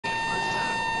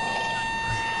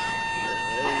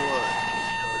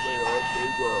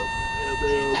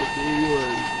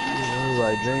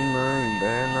dreamer, you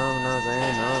better know not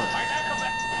saying no.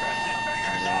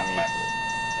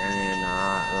 And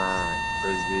not lying.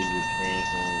 First vision,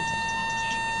 dance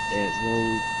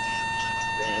moves,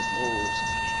 dance moves.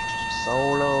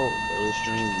 Solo, those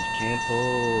strings you can't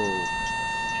pull.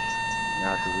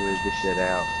 Not to whiz this shit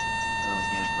out.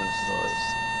 From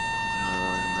source.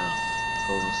 No.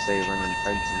 Golden State running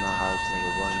pipes in my house,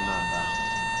 nigga running my house.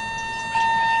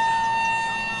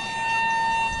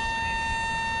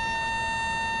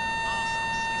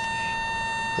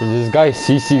 Is this guy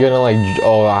CC gonna like?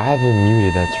 Oh, I have him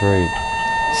muted. That's right.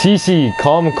 CC,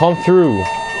 come through.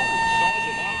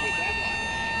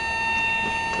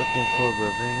 Looking for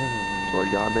revenge. Well,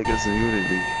 y'all niggas muted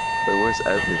me. But where's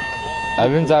Evan?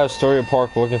 Evan's at Astoria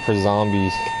Park looking for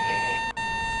zombies.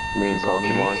 Me and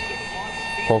Pokemon.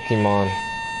 Pokemon.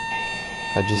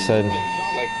 I just said.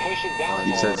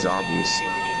 You said zombies.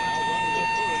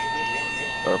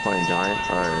 Are playing Giant?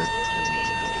 Alright.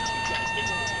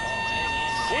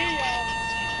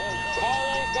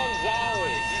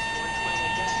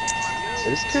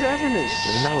 This kid Evan is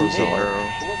That was a girl.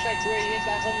 Looks like where he hit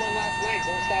that home run last night.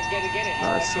 Don't stop, get it.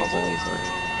 That's something.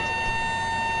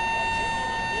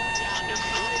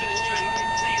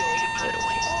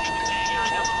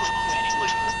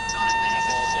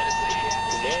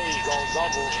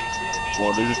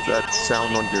 Well, this is that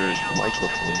sound on your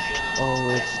microphone. oh,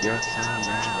 it's your sound.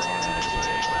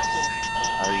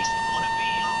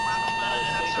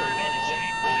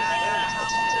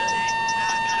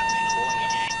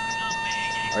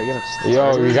 Are you gonna start Yo,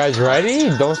 it? you guys ready?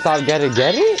 Don't stop, get it.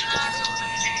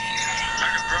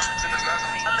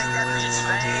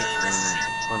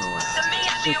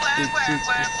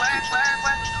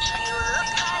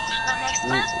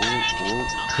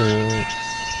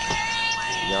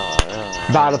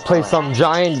 About to play some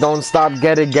Giant, don't stop,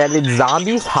 get it,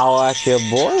 zombies. Holla at your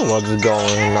boy, what's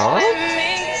going on?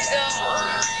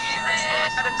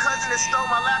 Stole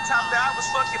my laptop that I was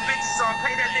fucking bitches on.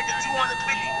 Pay that nigga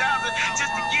 $250,000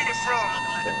 just to get it from.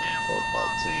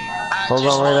 Hold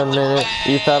on, wait a minute.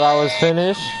 You thought I was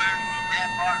finished?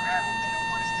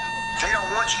 They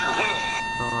don't want you to win.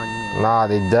 Nah,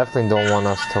 they definitely don't want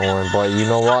us to win. But you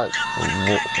know what?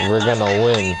 We're gonna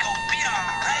win.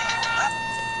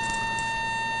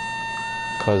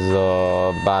 Cause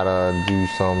about to do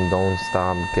some don't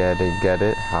stop, get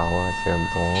it. Holla at your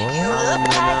boy.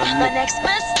 The next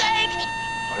mistake.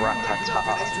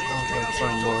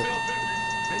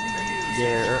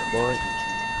 Yeah, boy.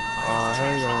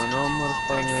 Hang on, no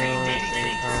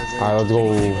motherfucker. Alright, let's go.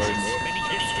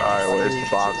 Alright, where's the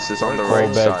box? It's on the Go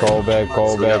right back, side. go back.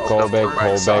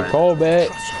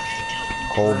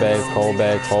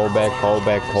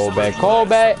 Go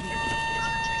back.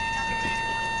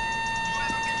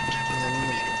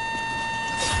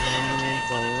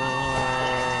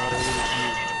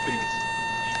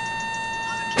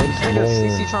 Nigga,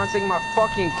 CC trying to take my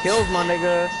fucking kills, my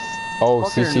nigga. Oh,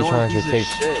 Fucking CC annoying trying to piece of take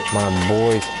shit. my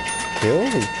boy's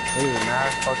kills? This is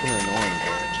mad fucking annoying,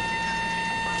 bro.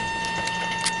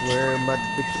 Where are my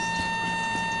bitches?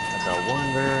 I got one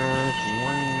girl,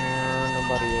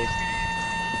 nobody else.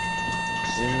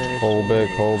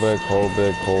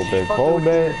 Hold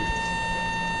back.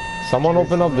 Someone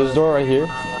open up this door right here.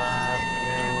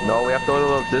 No, we have to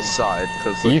open up this side.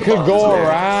 Cause You could go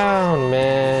around,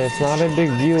 man. It's not a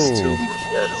big deal.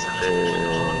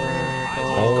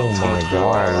 Oh my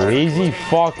god. Lazy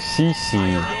fuck CC.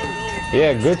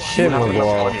 Yeah, good shit, Miguel.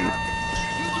 Alright,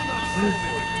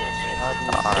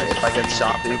 if I get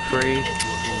shopping free,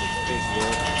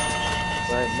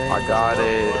 I got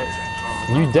it.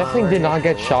 You definitely did not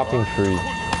get shopping free.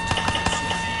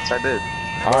 Yes, I did.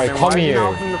 Alright, come here.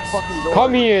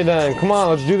 Come here then. Come on,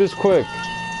 let's do this quick.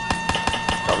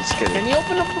 I was kidding. Can you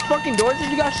open up the fucking doors if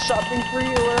you got shopping free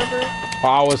or whatever?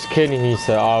 I was kidding, he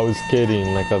said. I was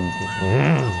kidding. Like a...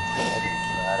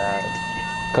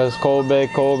 Cause Kobe.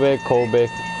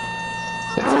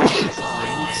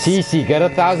 CC, get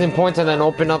 1,000 points and then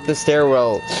open up the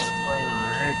stairwell.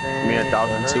 Me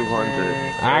 1,200.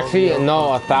 Actually, no,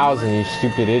 1,000, you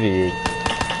stupid idiot.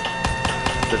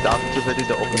 The 1,250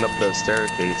 to open up the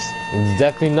staircase. It's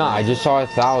definitely not. I just saw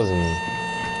 1,000.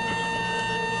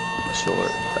 Sure.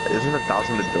 Isn't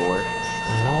 1,000 the door?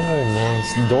 No, man.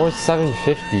 The door's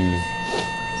 750.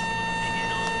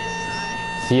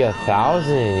 See,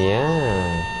 1,000,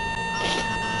 yeah.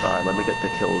 Alright, let me get the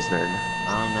kills then.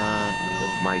 I'm not.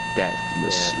 With my death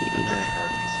machine.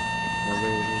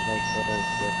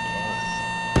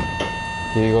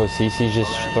 Here you go, CC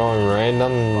just throwing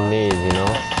random nades, you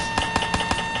know?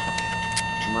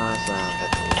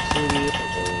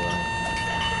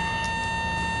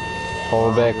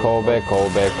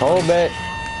 Hold back.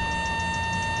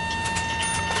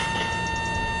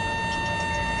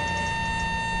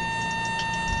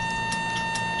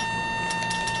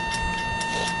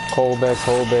 Kobe,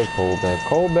 Kobe, Kobe,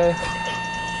 Kobe.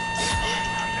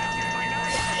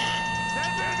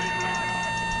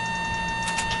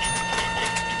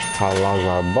 How long's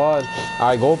our butt?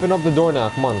 Alright, go open up the door now.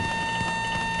 Come on.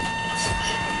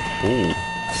 Ooh.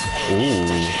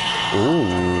 Ooh.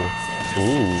 Ooh.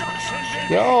 Ooh.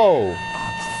 Yo!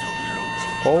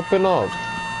 Open up.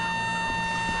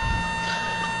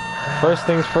 First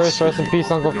things first, rest in peace,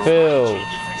 Uncle Phil.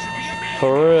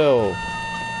 For real.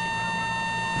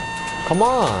 Come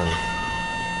on.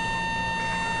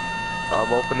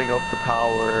 I'm opening up the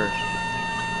power.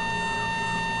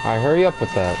 Alright, hurry up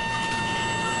with that.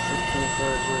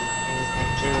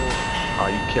 Oh,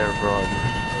 you can't run.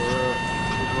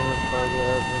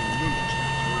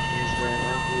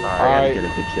 Alright, I gotta get a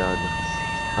good gun.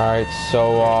 Alright, so,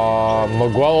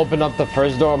 Miguel, open up the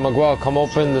first door. Miguel, come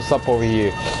open this up over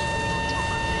here.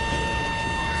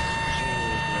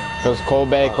 Cause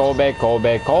Kobe. The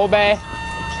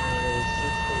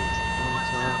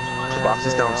box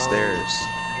is downstairs.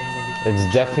 It's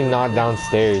definitely not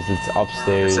downstairs, it's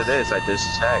upstairs. Yes, it is. I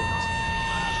just checked.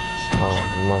 Oh,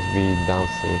 it must be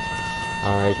downstairs.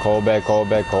 Alright, Kobe. Oh.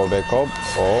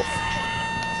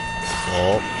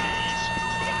 Oh.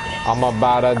 I'm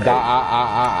about to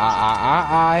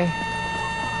die.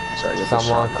 Sorry, get the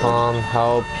Someone shotgun. come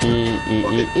help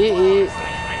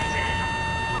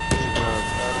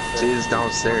See, it's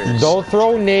downstairs. Don't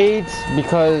throw nades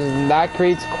because that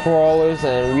creates crawlers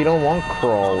and we don't want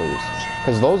crawlers.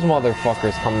 Cause those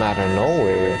motherfuckers come out of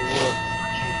nowhere.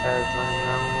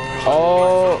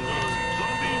 Oh.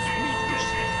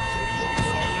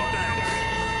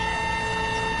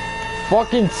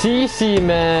 Fucking TC,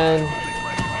 man.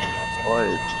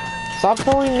 What? Stop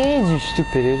throwing nades, you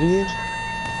stupid idiot.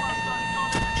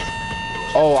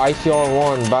 Oh,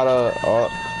 ICR1, about to,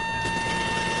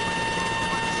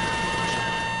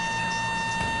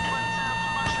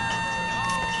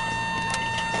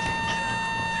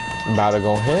 about to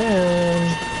go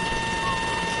ham.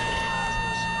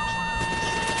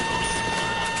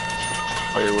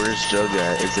 Wait, where's Jug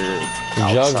at? Is it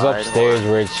Jug's outside upstairs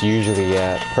or- where it's usually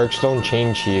at. Perks don't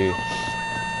change here.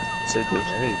 Say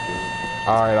this.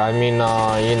 Alright, I mean,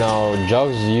 you know,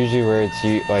 Jug's usually where it's,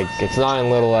 like, it's not in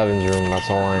Little Evan's room, that's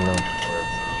all I know.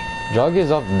 Jug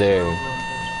is up there.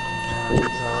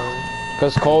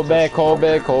 Cause Kobe.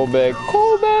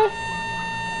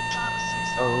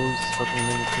 Oh, these fucking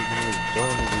niggas taking this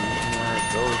gun and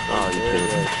Oh, you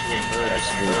kidding. That's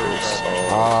sneakers.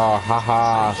 Ah,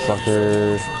 haha,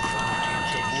 sucker.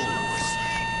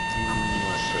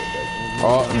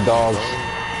 Oh, dogs.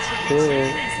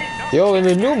 Yo, in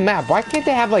the new map, why can't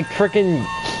they have like freaking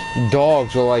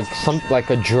dogs or like like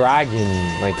a dragon,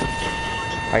 like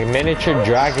miniature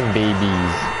dragon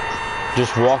babies,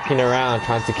 just walking around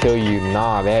trying to kill you?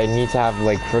 Nah, they need to have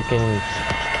like freaking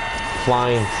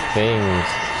flying things.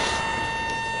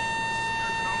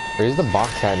 Where's the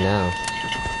box at now?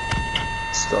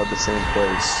 Still at the same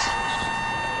place.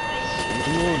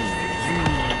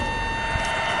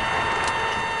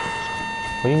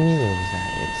 What do you mean it was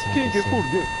that? It's at the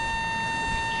same-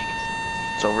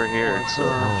 It's over here. So.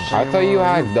 Oh, I thought you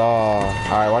had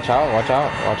alright, watch out.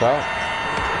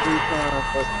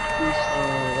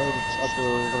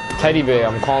 Teddy Bear,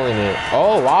 I'm calling it.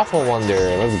 Oh, Waffle Wonder,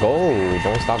 let's go.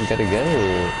 Don't stop, get it.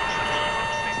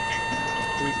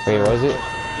 Wait, what is it?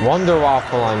 Wonder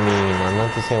Waffle, I mean. I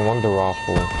meant to say Wonder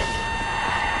Waffle.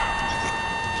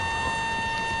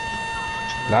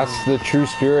 That's the true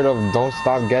spirit of don't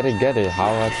stop, get it.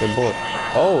 How at the book.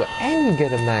 Oh, and you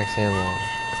get a max ammo.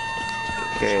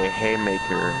 Okay,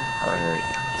 Haymaker. Alright.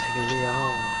 Take it real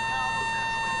home.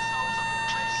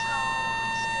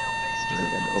 I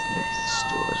gotta open up this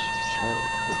door.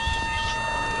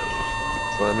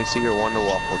 Well, let me see your Wonder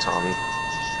Waffle, Tommy.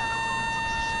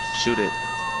 Shoot it.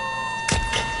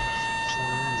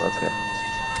 Okay.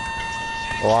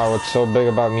 Why, what's so big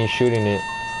about me shooting it?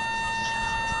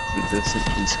 You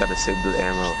just gotta save the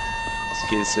ammo. In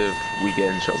case if we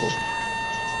get in trouble.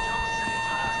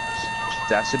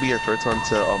 That should be your first one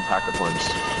to pack a punch.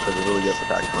 Because it's really good for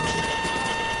pack a punch.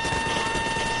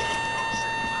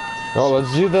 Oh,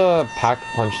 let's do the pack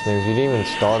punch things. We didn't even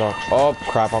start off. Oh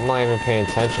crap, I'm not even paying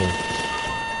attention.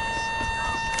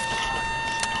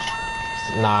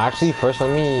 Nah, actually first let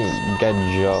me get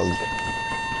Jug.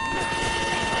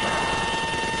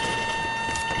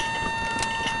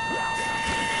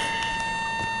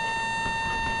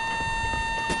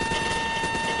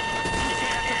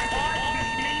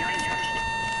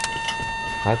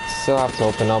 I still have to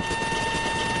open up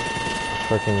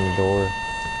freaking door.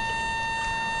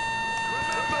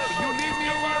 You leave me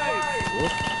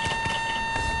alive.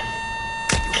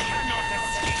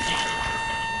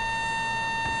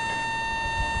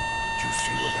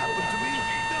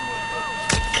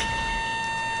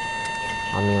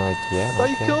 Yeah, I thought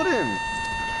you okay. killed him.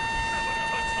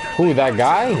 Who, that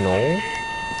guy? No.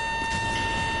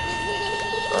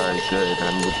 Alright, good.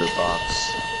 I'm with the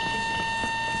box.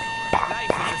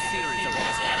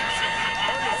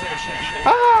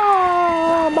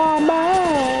 Ah,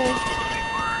 bye-bye.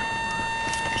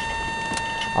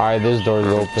 Alright, this door's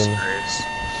open. Nice.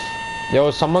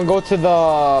 Yo, someone go to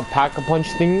the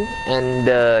pack-a-punch thing, and,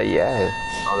 yeah.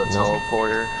 Oh, the No.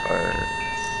 teleporter? Or...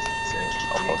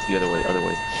 Oh, the other way, other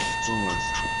way.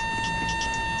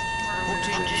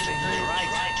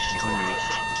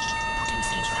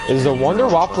 Is the Wonder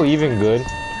Waffle even good?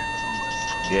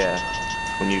 Yeah.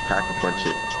 When you pack a punch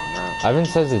it. Ivan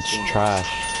says it's trash.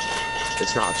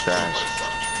 It's not trash.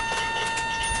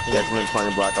 He hasn't been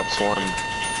playing Black Ops 1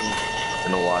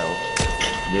 in a while.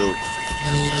 Nope.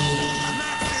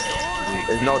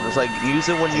 No, it's like, use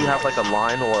it when you have like a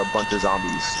line or a bunch of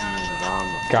zombies.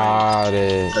 Got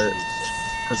it.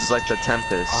 Cause it's like the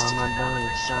Tempest.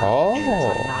 Oh.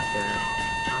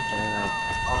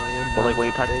 But like when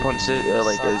you pack a punch it,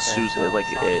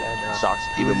 it shocks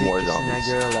even more zombies.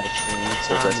 So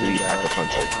that's when you pack a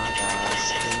punch it.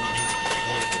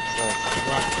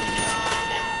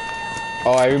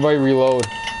 Oh, everybody reload.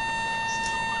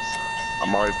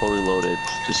 I'm already fully loaded.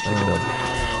 Just pick it up.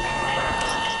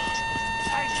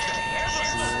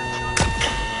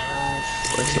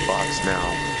 Where's the box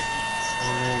now?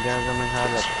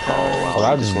 Oh wow, Oh, I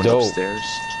that's just went dope.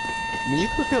 upstairs. I mean, you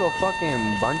could kill a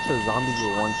fucking bunch of zombies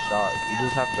with one shot. You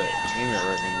just have to aim it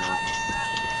right now.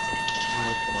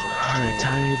 Alright,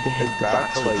 tired. The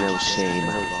box with no shame.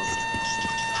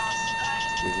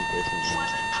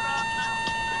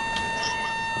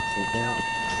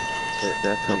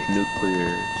 That felt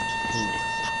nuclear.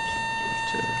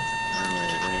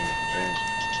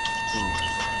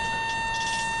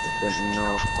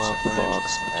 Check the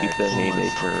box. Keep that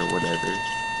haymaker or whatever.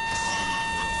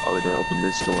 Oh, we didn't open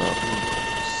this door up.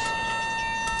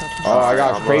 Oh, I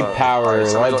got crate power. Alright,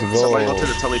 somebody Let's somebody go to go.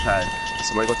 the telepad.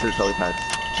 Somebody go to the telepad.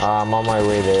 I'm on my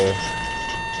way there.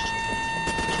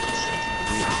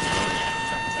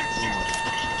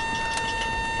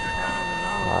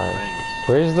 Alright.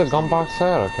 Where's the gun box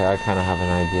at? Okay, I kind of have an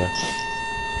idea.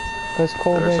 Cause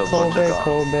Kobe, There's a bunch Kobe, of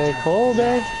Kobe,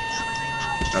 Kobe.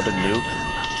 Another nuke.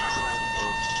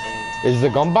 Is the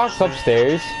gun box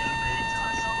upstairs?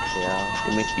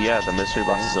 Yeah, the mystery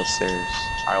box is upstairs.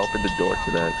 I opened the door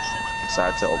to that. So I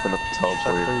had to open up the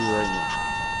teleporter.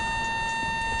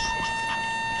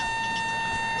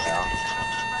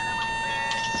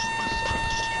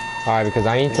 Alright, because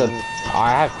I need to.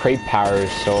 I have crate power,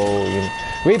 so. You know.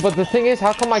 Wait, but the thing is,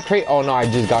 how come my crate. Oh no, I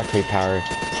just got crate power.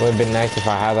 It would have been nice if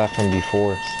I had that from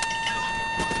before.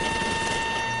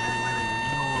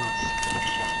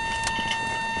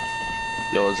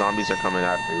 Yo, zombies are coming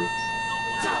after you.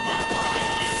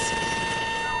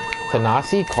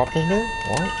 Tanasi? Carpenter?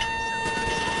 What?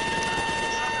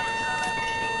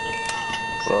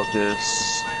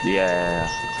 Focus. Yeah.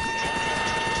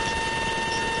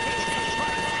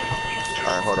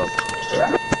 Alright, hold up.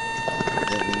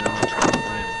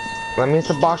 Let me hit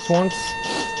the box once.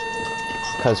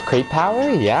 Cause crate power?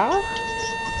 Yeah?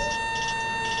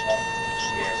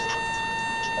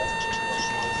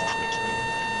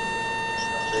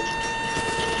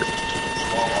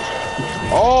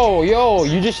 Oh, yo,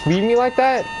 you just leave me like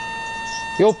that?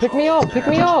 Yo, pick me up, pick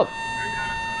me up!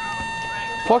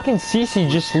 Fucking Cece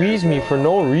just leaves me for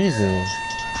no reason.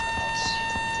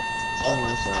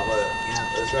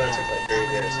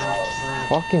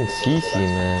 Fucking Cece,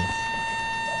 man.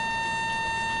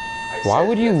 Why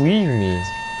would you leave me?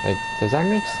 Like, does that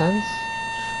make sense?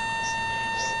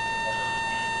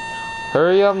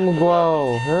 Hurry up,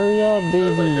 Miguel. Hurry up,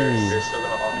 baby.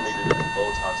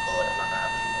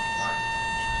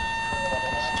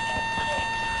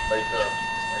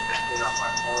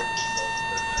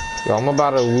 Yo, I'm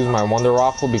about to lose my Wonder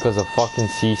Waffle because of fucking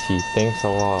Cece. Thanks a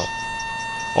lot.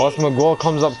 Unless Miguel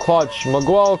comes up clutch.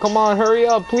 Miguel, come on, hurry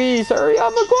up, please. Hurry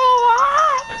up, Miguel. Ah!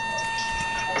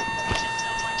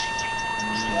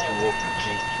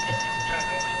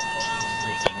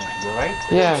 You alright?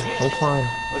 Yeah, I'm fine.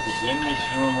 Look, the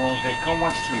inmates room all day. Come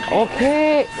watch TV.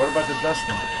 Okay. What about the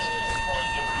dusting?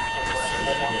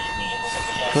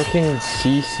 Freaking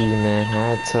Cece, man.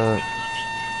 I had to...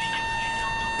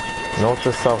 Note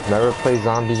to self, never play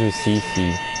zombies with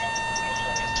Cece.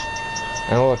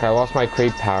 And look, I lost my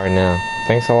crate power now.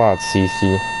 Thanks a lot,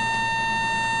 Cece.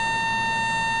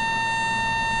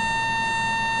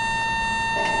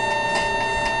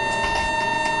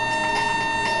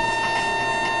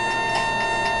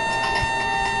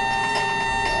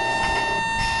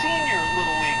 Senior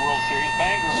Little League World Series,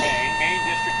 Bangor, Maine, Maine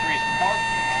District 3's Mark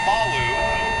Malu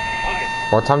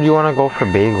What time do you want to go for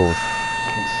bagels?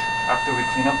 After we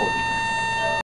clean up over here.